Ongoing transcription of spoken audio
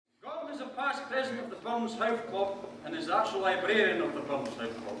past president of the Burns House Club and is the actual librarian of the Burns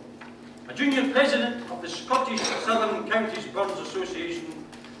House Club. A junior president of the Scottish Southern Counties Burns Association,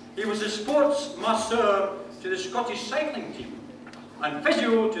 he was a sports masseur to the Scottish cycling team and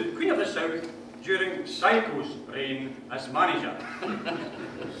physio to the Queen of the South during Psycho's reign as manager.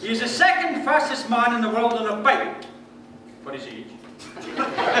 He is the second fastest man in the world on a bike for his age.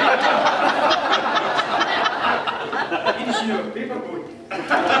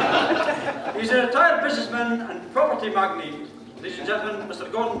 He's a retired businessman and property magnate. Ladies and gentlemen,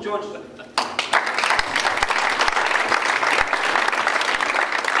 Mr. Gordon Johnston.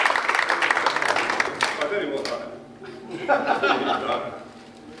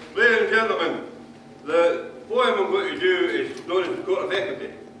 Ladies and gentlemen, the poem I'm going to do is known as the Court of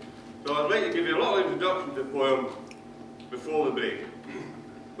Equity. So I'd like to give you a little introduction to the poem before the break.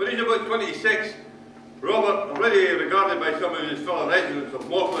 When he's about 26, Robert, already regarded by some of his fellow residents of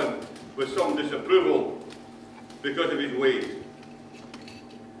Mauchline with some disapproval because of his ways.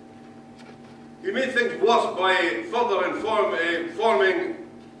 He made things worse by further forming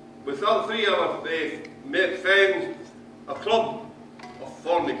with all three of his friends a club of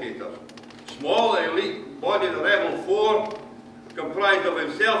fornicators. Small, elite body, the Rebel Four, comprised of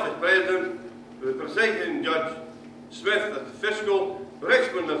himself as president, the presiding judge, Smith as the fiscal,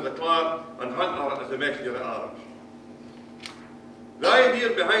 Richmond as the clerk, and Hunter as the messenger at arms. The idea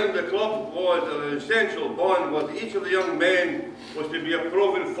behind the club was that an essential bond was each of the young men was to be a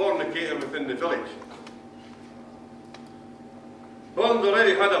proven fornicator within the village. Burns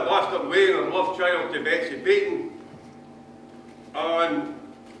already had a bastard Wayne and love child to Betsy Peyton, and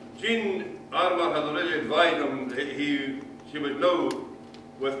Jean Armour had already advised him that she was now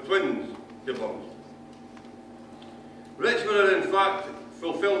with twins to Burns. Richmond had in fact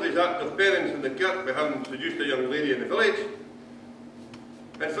fulfilled his act of penance in the kirk by having seduced a young lady in the village.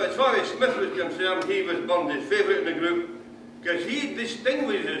 And as far as Smith was concerned, he was Burns' favourite in the group because he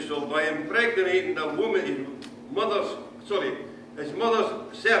distinguished himself by impregnating a woman, his mother's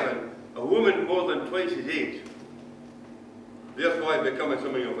servant, a woman more than twice his age, therefore becoming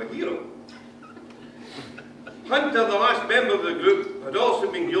something of a hero. Hunter, the last member of the group, had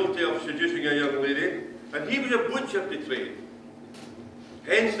also been guilty of seducing a young lady, and he was a butcher to trade.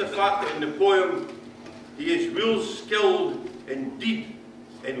 Hence the fact that in the poem he is well skilled in deed,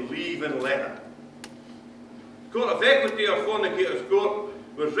 in leave and letter. Court of Equity, or Fornicator's Court,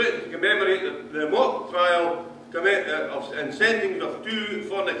 was written to commemorate the mock trial and sentence of two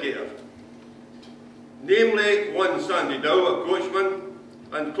fornicators, namely one Sandy Dow, a coachman,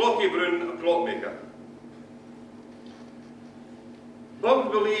 and Clocky Brown, a clockmaker.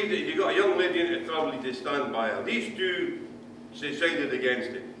 Burns believed that if you got a young lady into trouble, he'd stand by her. These two decided against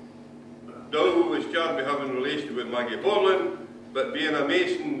it. Dow was charged with having a relation with Maggie Borland, but being a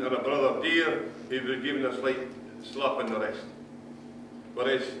mason and a brother of Deer, he was given a slight slap on the wrist.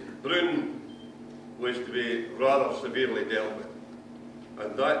 Whereas Brown was to be rather severely dealt with.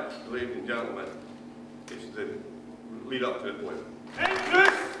 And that, ladies and gentlemen, is the lead up to the poem. In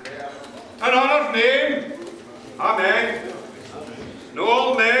truth, an honour's name, amen. Know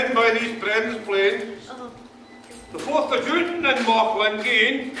all men by these presents plain. The 4th of June in Mauchline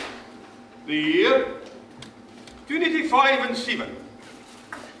gained the year 25 and 7.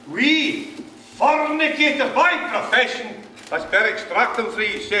 We, fornicators by profession, as per extractum from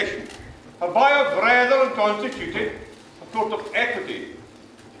each session, have by our brethren constituted a court of equity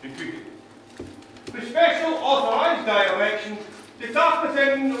deputed. The special authorised direction to tap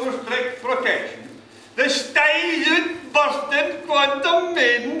within our strict protection the styed, bursted, quantum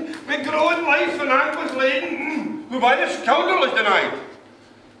maiden with growing life and anguish laden, who by the scoundrel is denied.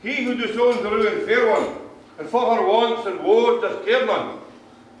 He who disowns the ruined fair one, and for her wants and woes does care none.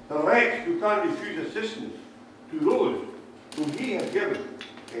 The wretch who can refuse assistance to those whom he has given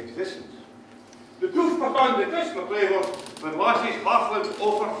existence. The proof began the dismal flavour when lasses halflings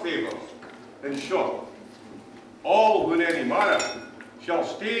offer favours. In short, all who in any manner shall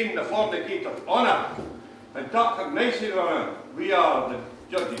stain the fornicator's honour and tap him nicely around, we are the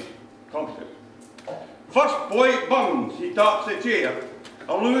judges competent. First boy Burns, he taps the chair,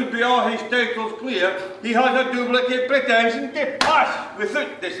 allude by all his titles clear, he has a duplicate pretension to pass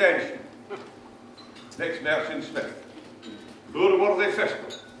without dissension. Next Merchant Smith, poor worthy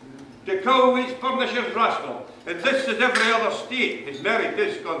fiscal, to cow each furnisher's rascal, and this as every other state, his merit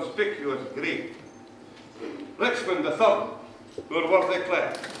is conspicuous great. Richmond the third, poor worthy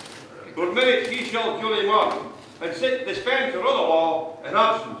clerk, for merits he shall duly mark, and sit dispenser of the law in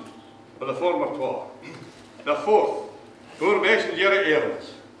absence of the former twa. The 4th, poor messenger at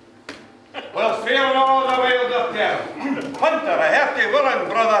Earls, Well, fair all the wild of town. Hunter, a hearty willing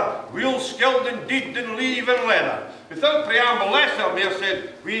brother, well skilled in deed and leave and leather. Without preamble, lesser mere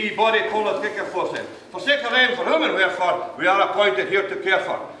said, we body politic aforesaid. For sake of them for whom and wherefore, we are appointed here to care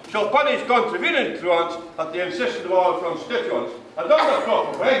for. Shall punish contravening truants at the insistence of our constituents, and under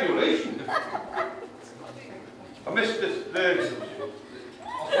proper regulation. Amidst the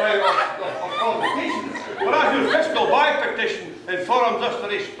competition, whereas your fiscal by-petition informs us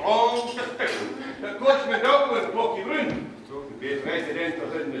of a strong suspicion that coachman Dalton and Clocky Brun, both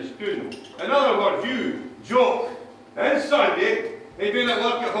residents in the student. In other words, you, Jock, and Sunday, they've been at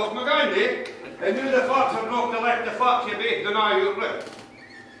work at Hock McGandy, and you the farts have not to let the farts you both deny your right.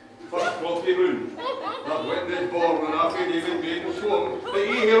 First Clocky Brun, that witness born and after even being sworn, that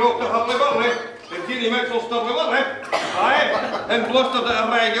ye here up to Hurley Burley, and Jeannie Mitchell Sturley Burley, aye, and blustered at a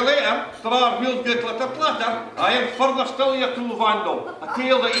regulator, there are wheels good like a platter, aye, and further still your tool vandal, a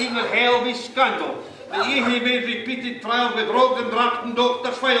tale that even hell be scandal. The ye made repeated trials with rogues and drafts and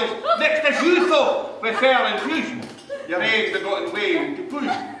doctors' files, next as you thought, with fair infusion, your eggs have gotten way into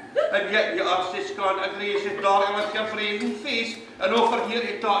poison. And yet you are so scant and gracious, darling, with your brazen face, and offer here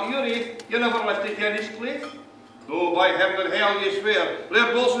to talk your eighth, you never lifted Jenny's cliff. Though by heaven and hell ye swear,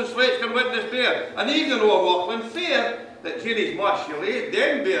 Laird Wilson's slates can witness bear, and even o'er Mauchline fair, that Jenny's mash you laid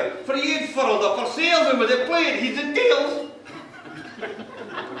them bear, for ye'd furled up for sales and with it played heads and tails.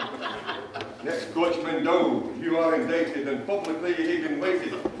 Next coachman down, you are indicted, and publicly ye have been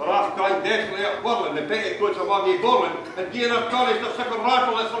weighted, for half gone deathly at whirling, the petticoats among ye borling, and gain our courage the sickle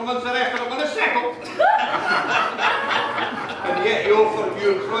rattle that's for months after it with a sickle. And yet you offer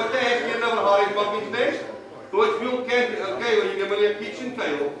you protest, you never had his mummy's nest. Though it's real can't okay when you give me a kitchen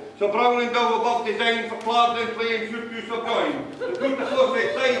tile. So brown and down above design for clouds and clay and shoot you so coin. The good the force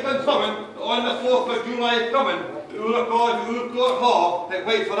saved and summoned, on the 4th of July is coming, the Urquhart Hall that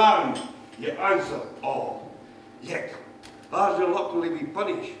wait for Arden. You answer all. Yet, ours will luckily be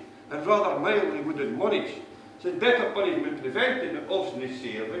punished, and rather mildly would admonish, since better punishment prevented and often is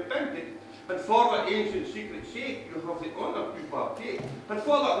sair repented. And for that ancient secret sake, you have the honour to partake. And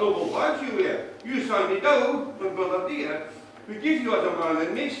for that noble badge you wear, you Sandy Dow, and brother dear, who give you as a man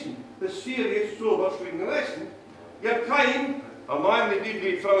and mason, the serious, sober, swing lesson. You're kind, a manly deed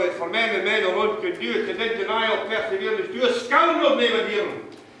we throw it, for men and men alone could do it, and in denial, perseverance, do a scoundrel name of dear.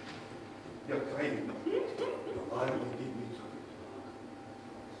 You're kind, a manly deed we throw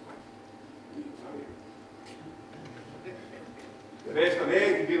it. The best of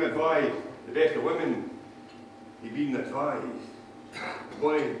men have been advised. The best of women, you've been advised. The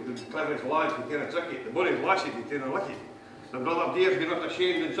boy, the cleverest lads, he can't trick it. The boy's lasses, he can't lick it. The brother dears be not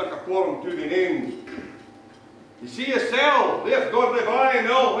ashamed and suck a quorum to the names. You see yourself, there's godly by and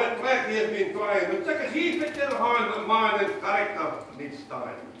all that flat he has been trying. When such as he fit to the hand that man and character needs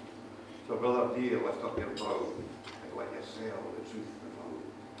stand. So brother dear, lift up your brow and let yourself the truth reveal.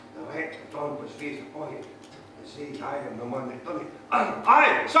 The wreck dawn his face upon it. Say, I am the man that done it. And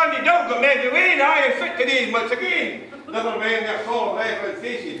I, Sandy Dow, got made away, and I am fit to these once again. Never mind their solemn reverend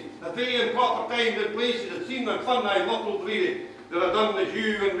faces, the day and proper times and places, and seen and fun I muffled reading, that are done as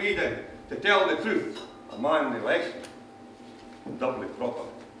you and reading, to tell the truth, a manly lesson, doubly proper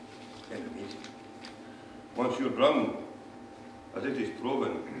in the meeting. Once you're drowned, as it is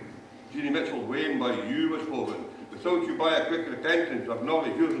proven, Jeannie Mitchell's way by you was woven, without you by a quick repentance, of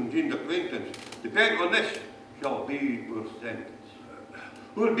knowledge yours and Jean's acquaintance, depend on this, shall be your sentence.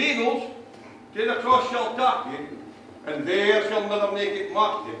 Who're beagles, to the cross shall tap you, and there shall mother make it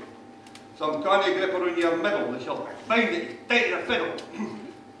mark you. Some canny gripper in your middle, they shall bind it tight as a fiddle.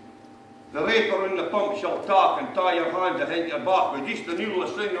 The raper in the pump shall talk and tie your hands behind your back, with just the mule a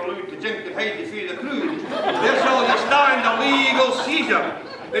string or loot to jink and hide you feed the crew. There shall you stand a legal seizure,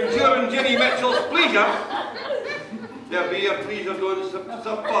 enduring Jenny Mitchell's pleasure. There be your pleasure don't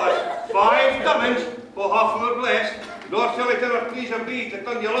surpass 5 turnings for half hour blessed, nor shall it ever pleasure be to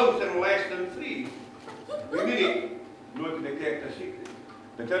turn your louse in less than 3. We mean it, not to detect a secret,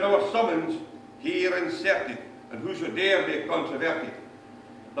 but in our summons here inserted, and who should dare be controverted,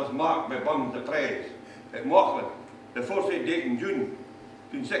 thus marked by bums the treads, at Mauchline, the foresight date in June,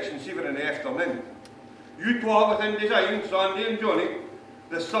 between 6 and 7 in the afternoon. You twa within design, Sandy and Johnny,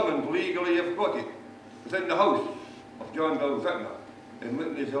 the summons legally have got it, within the house of John Bell Vintner, and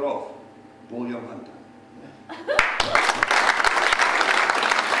witness hereof, William Hunter.